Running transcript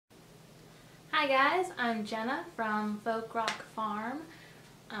Hi guys, I'm Jenna from Folk Rock Farm,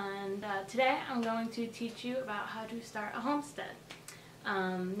 and today I'm going to teach you about how to start a homestead.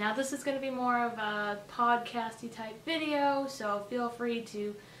 Now this is going to be more of a podcasty type video, so feel free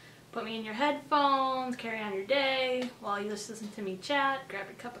to put me in your headphones, carry on your day while you just listen to me chat, grab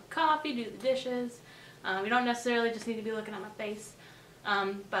a cup of coffee, do the dishes. You don't necessarily just need to be looking at my face.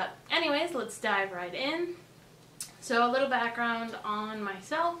 But anyways, let's dive right in. So a little background on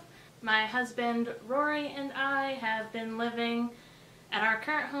myself. My husband Rory and I have been living at our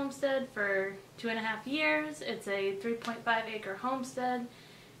current homestead for 2.5 years. It's a 3.5 acre homestead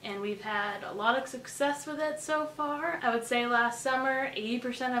and we've had a lot of success with it so far. I would say last summer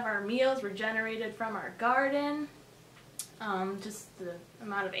 80% of our meals were generated from our garden. Just the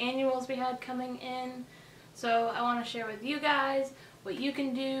amount of annuals we had coming in. So I want to share with you guys what you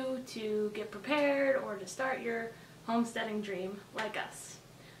can do to get prepared or to start your homesteading dream like us.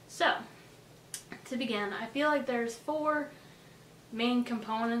 So, to begin, I feel like there's 4 main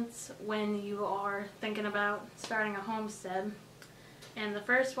components when you are thinking about starting a homestead. And the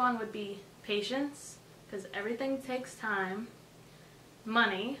first one would be patience, because everything takes time.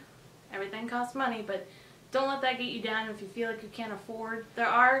 Money, everything costs money, but don't let that get you down if you feel like you can't afford. There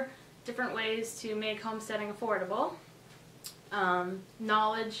are different ways to make homesteading affordable.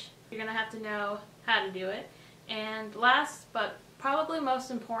 Knowledge, you're going to have to know how to do it. And last but probably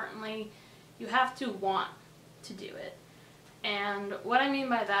most importantly, you have to want to do it. And what I mean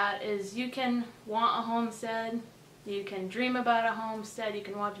by that is you can want a homestead, you can dream about a homestead, you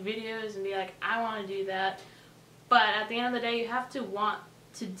can watch videos and be like, I want to do that. But at the end of the day, you have to want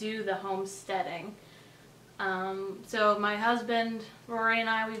to do the homesteading. So my husband, Rory, and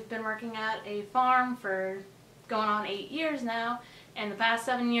I, we've been working at a farm for going on 8 years now. And the past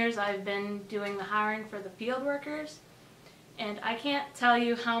 7 years I've been doing the hiring for the field workers. And I can't tell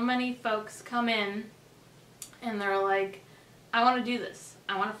you how many folks come in and they're like, I want to do this.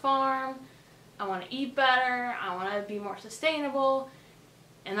 I want to farm. I want to eat better. I want to be more sustainable.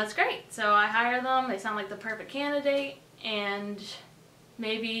 And that's great. So I hire them. They sound like the perfect candidate. And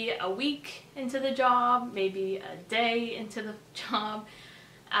maybe a week into the job, maybe a day into the job,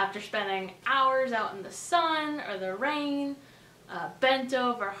 after spending hours out in the sun or the rain, bent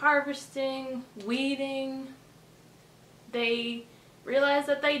over harvesting, weeding, they realize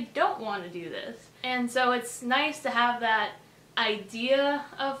that they don't want to do this. And so it's nice to have that idea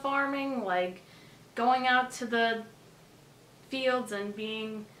of farming, like going out to the fields and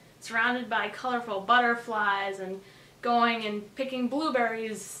being surrounded by colorful butterflies and going and picking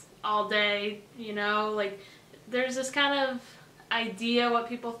blueberries all day, you know, like there's this kind of idea what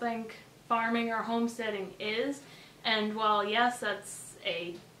people think farming or homesteading is. And while yes, that's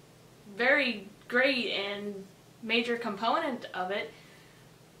a very great and major component of it,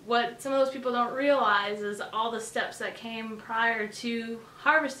 what some of those people don't realize is all the steps that came prior to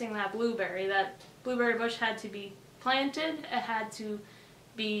harvesting that blueberry. That blueberry bush had to be planted, it had to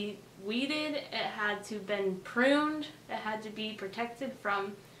be weeded, it had to been pruned, it had to be protected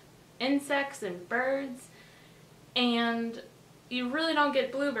from insects and birds, and you really don't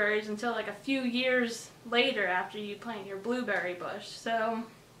get blueberries until like a few years later after you plant your blueberry bush. So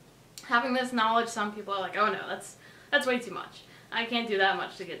having this knowledge, some people are like, oh no, that's way too much. I can't do that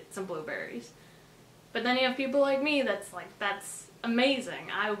much to get some blueberries. But then you have people like me that's like, that's amazing.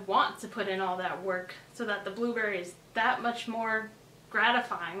 I want to put in all that work so that the blueberry is that much more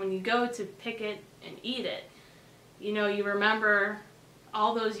gratifying when you go to pick it and eat it. You know, you remember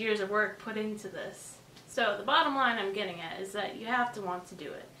all those years of work put into this. So the bottom line I'm getting at is that you have to want to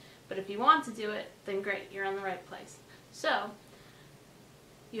do it. But if you want to do it, then great, you're in the right place. So,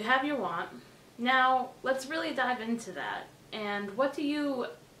 you have your want. Now, let's really dive into that. And what do you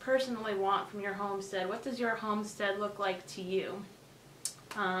personally want from your homestead? What does your homestead look like to you?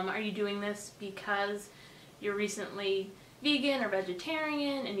 Are you doing this because you're recently vegan or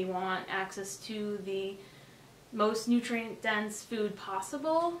vegetarian and you want access to the most nutrient-dense food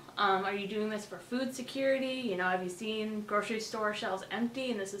possible? Are you doing this for food security? You know, have you seen grocery store shelves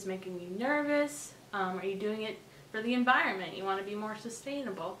empty and this is making you nervous? Are you doing it for the environment? You want to be more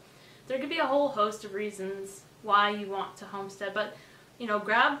sustainable? There could be a whole host of reasons why you want to homestead, but you know,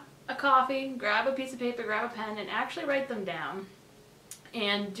 grab a coffee, grab a piece of paper, grab a pen, and actually write them down.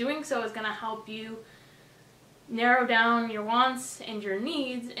 And doing so is going to help you narrow down your wants and your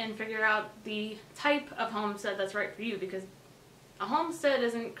needs and figure out the type of homestead that's right for you, because a homestead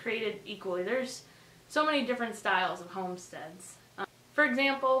isn't created equally. There's so many different styles of homesteads. For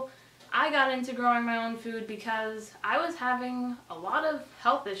example, I got into growing my own food because I was having a lot of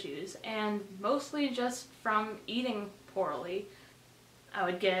health issues, and mostly just from eating poorly. I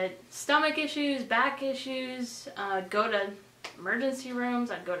would get stomach issues, back issues, I'd go to emergency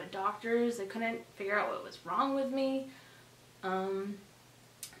rooms, I'd go to doctors, they couldn't figure out what was wrong with me.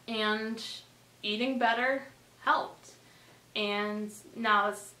 And eating better helped. And now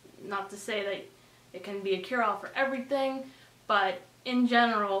it's not to say that it can be a cure-all for everything, but in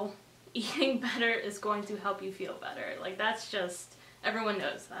general, eating better is going to help you feel better. Like, that's just, everyone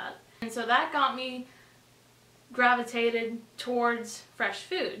knows that. And so that got me gravitated towards fresh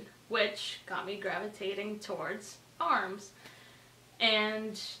food, which got me gravitating towards farms.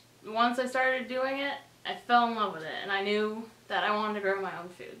 And once I started doing it, I fell in love with it, and I knew that I wanted to grow my own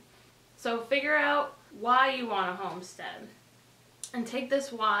food. So figure out why you want to homestead, and take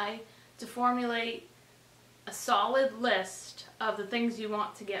this why to formulate a solid list of the things you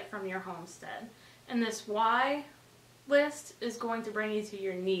want to get from your homestead. And this why list is going to bring you to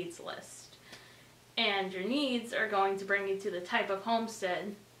your needs list. And your needs are going to bring you to the type of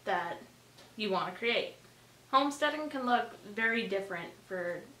homestead that you want to create. Homesteading can look very different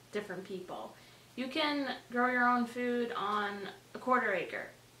for different people. You can grow your own food on a 1/4 acre,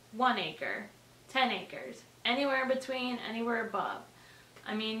 1 acre, 10 acres, anywhere in between, anywhere above.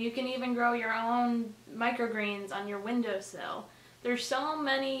 I mean, you can even grow your own microgreens on your windowsill. There's so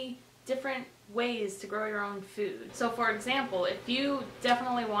many different ways to grow your own food. So for example, if you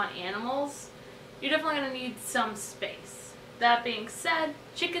definitely want animals, you're definitely going to need some space. That being said,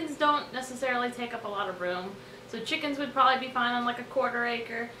 chickens don't necessarily take up a lot of room. So chickens would probably be fine on like a 1/4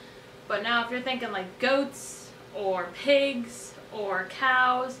 acre. But now if you're thinking like goats or pigs or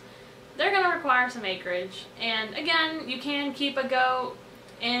cows, they're going to require some acreage. And again, you can keep a goat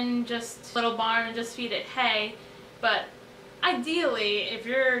in just a little barn and just feed it hay, but ideally, if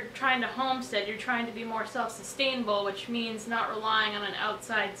you're trying to homestead, you're trying to be more self-sustainable, which means not relying on an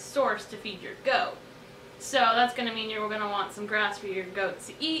outside source to feed your goat. So that's going to mean you're going to want some grass for your goats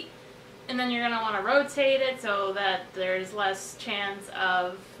to eat, and then you're going to want to rotate it so that there's less chance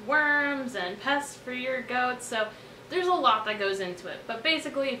of worms and pests for your goats. So there's a lot that goes into it. But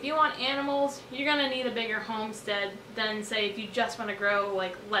basically, if you want animals, you're going to need a bigger homestead than, say, if you just want to grow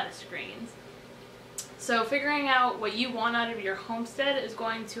like lettuce greens. So figuring out what you want out of your homestead is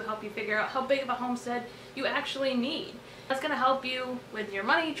going to help you figure out how big of a homestead you actually need. That's going to help you with your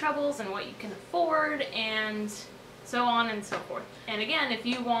money troubles and what you can afford and so on and so forth. And again, if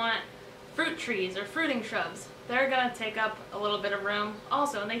you want fruit trees or fruiting shrubs, they're going to take up a little bit of room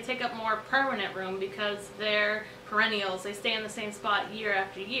also, and they take up more permanent room because they're perennials. They stay in the same spot year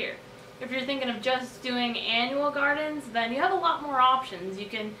after year. If you're thinking of just doing annual gardens, then you have a lot more options. You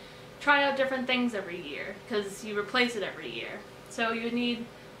can try out different things every year because you replace it every year. So you need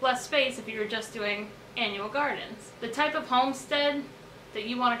less space if you're just doing annual gardens. The type of homestead that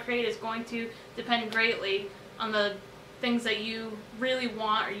you want to create is going to depend greatly on the things that you really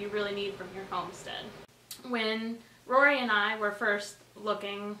want or you really need from your homestead. When Rory and I were first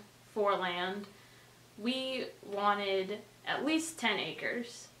looking for land, we wanted at least 10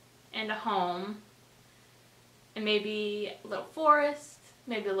 acres and a home and maybe a little forest,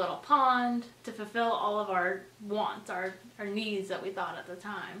 maybe a little pond to fulfill all of our wants, our needs that we thought at the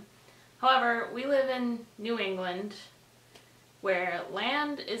time. However, we live in New England where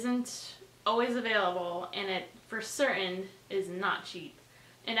land isn't always available and it for certain is not cheap.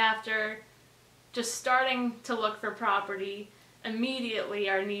 And after just starting to look for property, immediately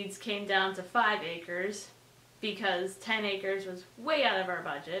our needs came down to 5 acres because 10 acres was way out of our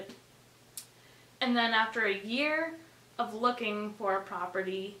budget. And then after a year of looking for a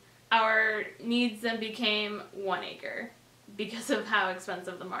property, our needs then became 1 acre because of how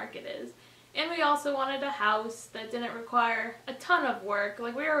expensive the market is. And we also wanted a house that didn't require a ton of work.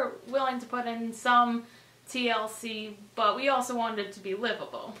 Like, we were willing to put in some TLC, but we also wanted it to be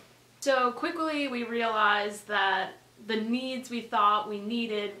livable. So quickly we realized that the needs we thought we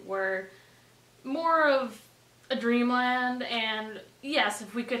needed were more of a dreamland, and yes,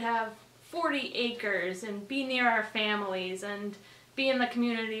 if we could have 40 acres and be near our families and be in the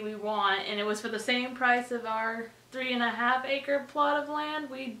community we want, and it was for the same price of our 3.5 acre plot of land,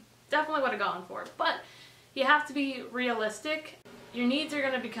 we definitely would have gone for it. But you have to be realistic. Your needs are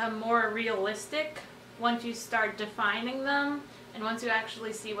going to become more realistic once you start defining them and once you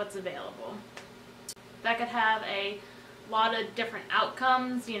actually see what's available. That could have a lot of different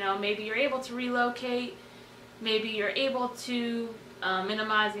outcomes. You know, maybe you're able to relocate, maybe you're able to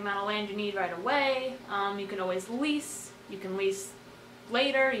minimize the amount of land you need right away. You can always lease. You can lease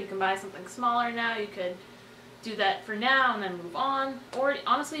later. You can buy something smaller now. You could do that for now and then move on. Or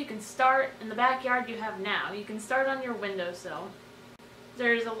honestly, you can start in the backyard you have now. You can start on your windowsill.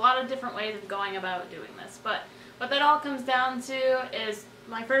 There's a lot of different ways of going about doing this, but what that all comes down to is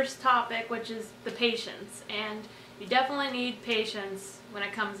my first topic, which is the patience. And you definitely need patience when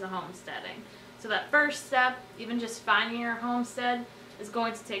it comes to homesteading. So that first step, even just finding your homestead, is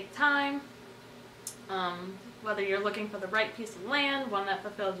going to take time. Whether you're looking for the right piece of land, one that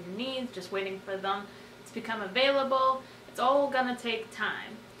fulfills your needs, just waiting for them to become available, it's all gonna take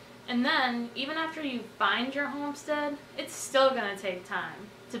time. And then, even after you find your homestead, it's still gonna take time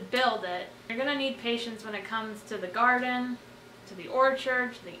to build it. You're gonna need patience when it comes to the garden, to the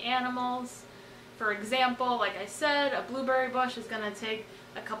orchard, to the animals. For example, like I said, a blueberry bush is gonna take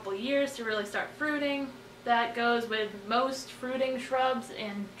a couple years to really start fruiting. That goes with most fruiting shrubs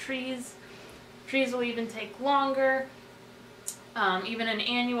and trees. Trees will even take longer. Even an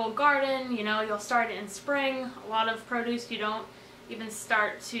annual garden, you know, you'll start it in spring. A lot of produce you don't even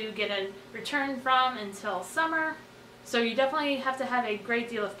start to get a return from until summer. So you definitely have to have a great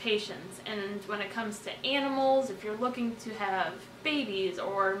deal of patience. And when it comes to animals, if you're looking to have babies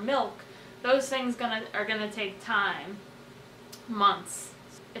or milk, those things are gonna take time, months.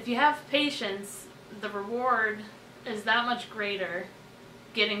 If you have patience, the reward is that much greater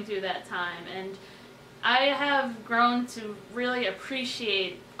getting through that time. And I have grown to really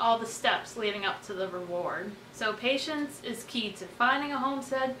appreciate all the steps leading up to the reward. So patience is key to finding a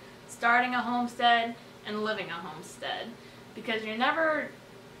homestead, starting a homestead, and living a homestead. Because you're never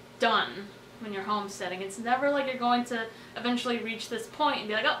done when you're homesteading. It's never like you're going to eventually reach this point and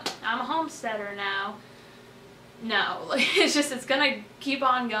be like, oh, I'm a homesteader now. No, it's gonna keep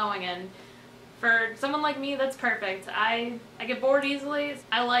on going. And for someone like me, that's perfect. I get bored easily.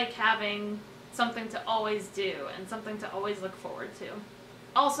 I like having something to always do and something to always look forward to.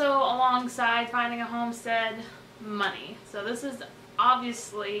 Also, alongside finding a homestead, money. So this is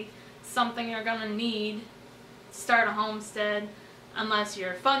obviously something you're gonna need to start a homestead, unless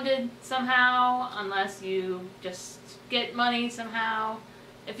you're funded somehow, unless you just get money somehow.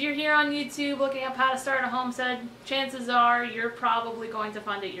 If you're here on YouTube looking up how to start a homestead, chances are you're probably going to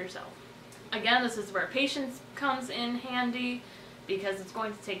fund it yourself. Again, this is where patience comes in handy, because it's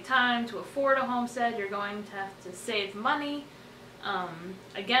going to take time to afford a homestead. You're going to have to save money.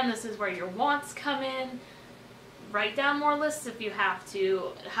 Again, this is where your wants come in. Write down more lists if you have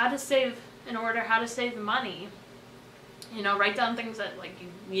to. How to save how to save money. You know, write down things that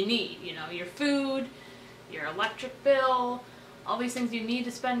you need. You know, your food, your electric bill, all these things you need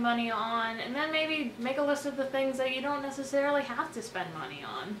to spend money on, and then maybe make a list of the things that you don't necessarily have to spend money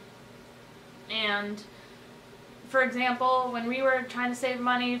on. And for example, when we were trying to save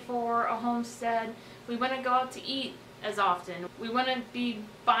money for a homestead, we wouldn't go out to eat as often. We wouldn't be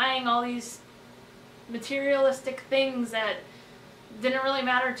buying all these materialistic things that didn't really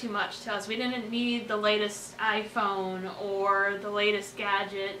matter too much to us. We didn't need the latest iPhone or the latest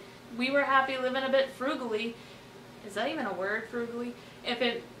gadget. We were happy living a bit frugally. Is that even a word, frugally? If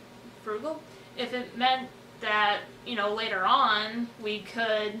it meant that, you know, later on we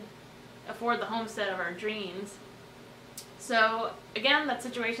could afford the homestead of our dreams. So again, that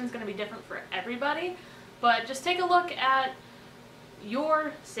situation is going to be different for everybody, but just take a look at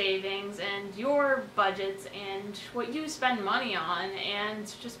your savings and your budgets and what you spend money on,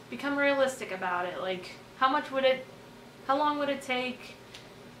 and just become realistic about it. Like, how long would it take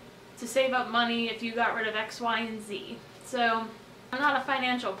to save up money if you got rid of X, Y, and Z? So I'm not a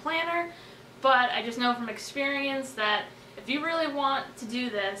financial planner, but I just know from experience that if you really want to do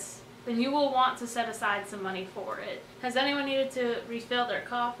this, then you will want to set aside some money for it. Has anyone needed to refill their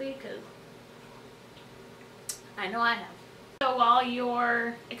coffee? Because I know I have. So while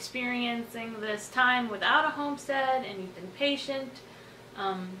you're experiencing this time without a homestead, and you've been patient,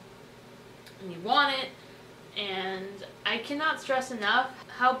 and you want it, and I cannot stress enough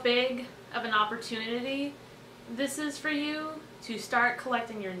how big of an opportunity this is for you to start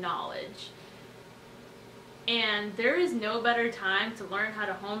collecting your knowledge. And there is no better time to learn how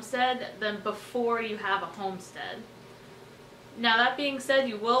to homestead than before you have a homestead. Now, that being said,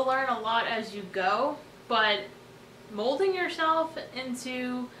 you will learn a lot as you go, but molding yourself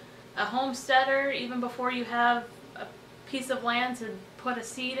into a homesteader even before you have a piece of land to put a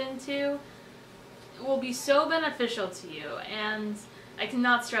seed into will be so beneficial to you, and I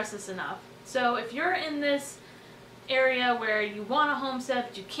cannot stress this enough. So if you're in this area where you want a homestead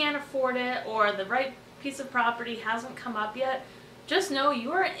but you can't afford it, or the right piece of property hasn't come up yet, just know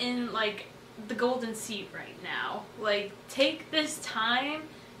you are in the golden seat right now. Like, take this time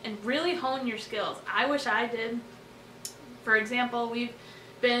and really hone your skills. I wish I did. For example, we've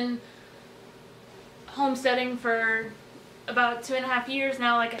been homesteading for about 2.5 years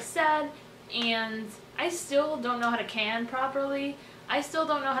now, like I said, and I still don't know how to can properly. I still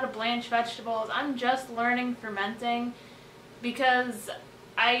don't know how to blanch vegetables. I'm just learning fermenting because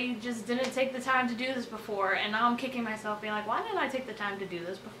I just didn't take the time to do this before, and now I'm kicking myself being like, why didn't I take the time to do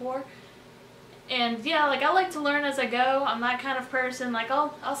this before? And yeah, like I like to learn as I go. I'm that kind of person, like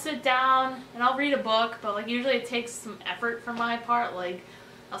I'll sit down and I'll read a book, but like usually it takes some effort from my part. Like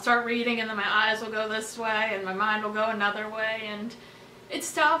I'll start reading and then my eyes will go this way and my mind will go another way, and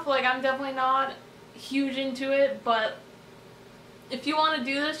it's tough. Like I'm definitely not huge into it, but if you want to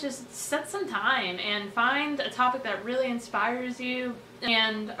do this, just set some time and find a topic that really inspires you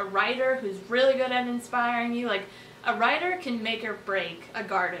and a writer who's really good at inspiring you. Like a writer can make or break a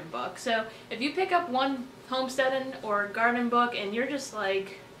garden book. So if you pick up one homesteading or garden book and you're just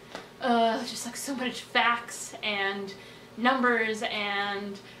like so much facts and numbers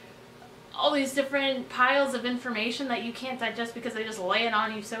and all these different piles of information that you can't digest because they just lay it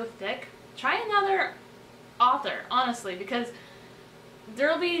on you so thick, try another author, honestly, because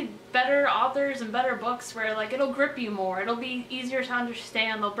there'll be better authors and better books where like it'll grip you more, it'll be easier to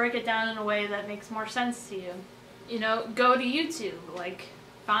understand, they'll break it down in a way that makes more sense to you. You know, go to YouTube, like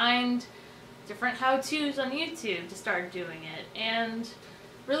find different how-tos on YouTube to start doing it, and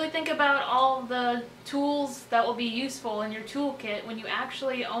really think about all the tools that will be useful in your toolkit when you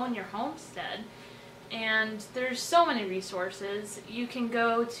actually own your homestead. And there's so many resources. You can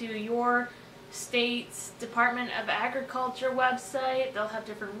go to your state's Department of Agriculture website. They'll have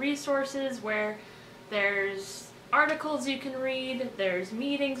different resources where there's articles you can read, there's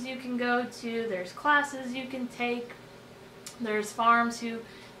meetings you can go to, there's classes you can take, there's farms who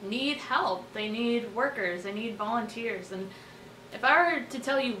need help, they need workers, they need volunteers. And if I were to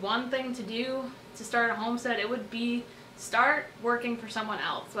tell you one thing to do to start a homestead, it would be start working for someone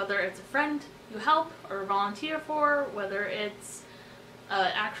else, whether it's a friend you help or volunteer for, whether it's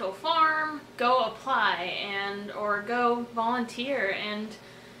an actual farm, go apply or go volunteer and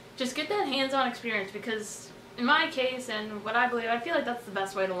just get that hands-on experience. Because in my case and what I believe, I feel like that's the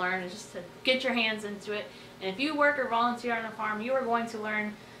best way to learn, is just to get your hands into it. And if you work or volunteer on a farm, you are going to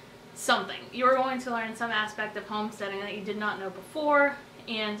learn something. You are going to learn some aspect of homesteading that you did not know before,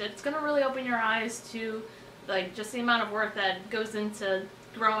 and it's going to really open your eyes to like just the amount of work that goes into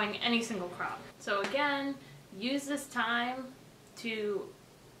growing any single crop. So again, use this time to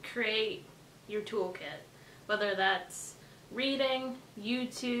create your toolkit, whether that's reading,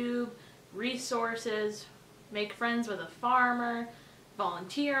 YouTube, resources, make friends with a farmer,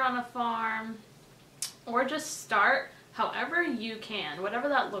 volunteer on a farm, or just start however you can, whatever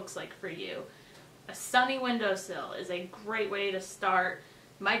that looks like for you. A sunny windowsill is a great way to start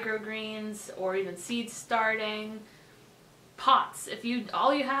microgreens or even seed starting. Pots, if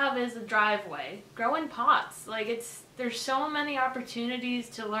all you have is a driveway, grow in pots. Like there's so many opportunities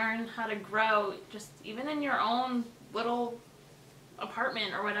to learn how to grow, just even in your own little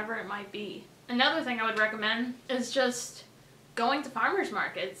apartment or whatever it might be. Another thing I would recommend is just going to farmers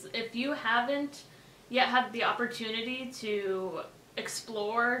markets. If you haven't yet had the opportunity to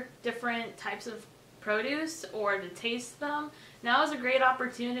explore different types of produce or to taste them, now is a great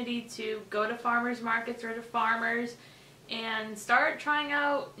opportunity to go to farmers markets or to farmers and start trying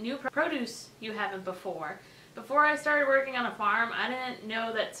out new produce you haven't before. Before I started working on a farm, I didn't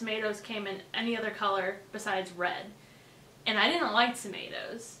know that tomatoes came in any other color besides red. And I didn't like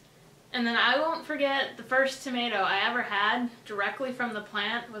tomatoes. And then I won't forget the first tomato I ever had directly from the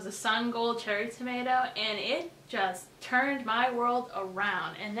plant was a sun gold cherry tomato, and it just turned my world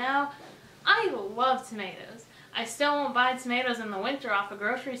around. And now I love tomatoes. I still won't buy tomatoes in the winter off a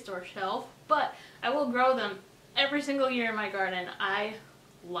grocery store shelf, but I will grow them every single year in my garden. I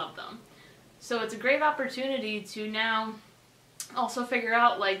love them. So it's a great opportunity to now also figure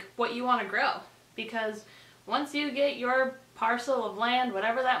out like what you want to grow, because once you get your parcel of land,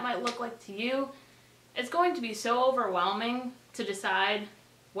 whatever that might look like to you, it's going to be so overwhelming to decide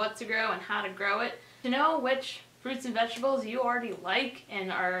what to grow and how to grow it. To know which fruits and vegetables you already like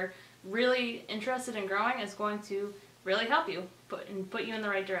and are really interested in growing is going to really help you put you in the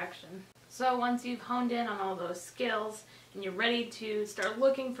right direction. So once you've honed in on all those skills and you're ready to start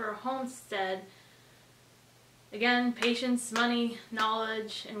looking for a homestead, again, patience, money,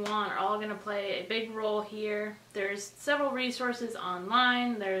 knowledge, and want are all going to play a big role here. There's several resources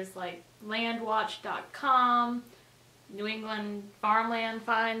online. There's like landwatch.com,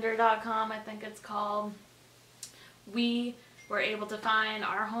 NewEnglandFarmlandFinder.com, I think it's called. We were able to find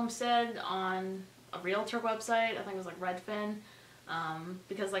our homestead on a realtor website. I think it was like Redfin,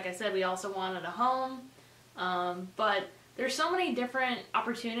 because like I said, we also wanted a home. But there's so many different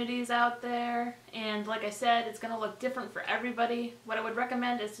opportunities out there, and like I said, it's going to look different for everybody. What I would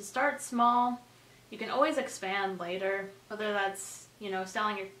recommend is to start small. You can always expand later, whether that's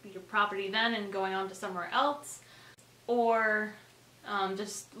selling your property then and going on to somewhere else, or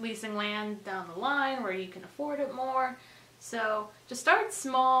just leasing land down the line where you can afford it more. So just start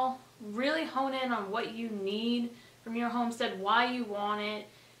small, really hone in on what you need from your homestead, why you want it,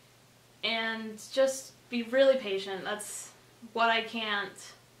 and just be really patient. That's what I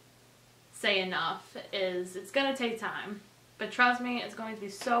can't say enough, is it's going to take time, but trust me, it's going to be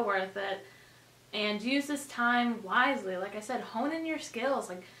so worth it. And use this time wisely. Like I said, hone in your skills,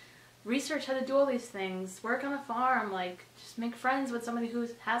 like research how to do all these things, work on a farm, like just make friends with somebody who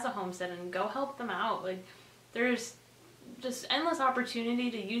has a homestead and go help them out. Like there's just endless opportunity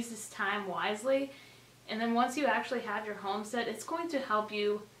to use this time wisely. And then once you actually have your homestead, it's going to help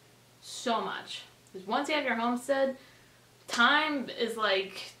you so much. Because once you have your homestead, time is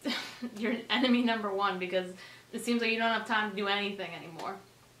like your enemy number one, because it seems like you don't have time to do anything anymore.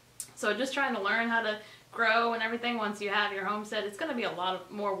 So just trying to learn how to grow and everything once you have your homestead, it's going to be a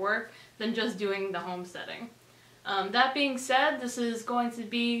lot more work than just doing the homesteading. That being said, this is going to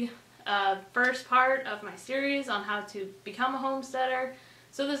be first part of my series on how to become a homesteader.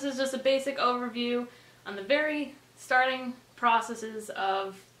 So this is just a basic overview on the very starting processes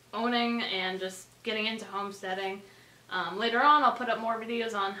of owning and just getting into homesteading. Later on I'll put up more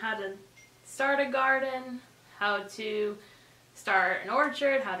videos on how to start a garden, how to start an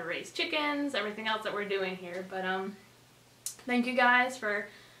orchard, how to raise chickens, everything else that we're doing here. But thank you guys for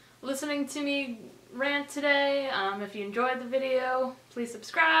listening to me rant today. If you enjoyed the video, please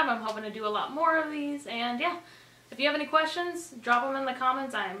subscribe. I'm hoping to do a lot more of these. And yeah, if you have any questions, drop them in the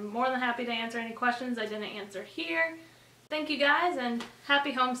comments. I'm more than happy to answer any questions I didn't answer here. Thank you guys, and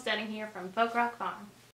happy homesteading here from Folk Rock Farm.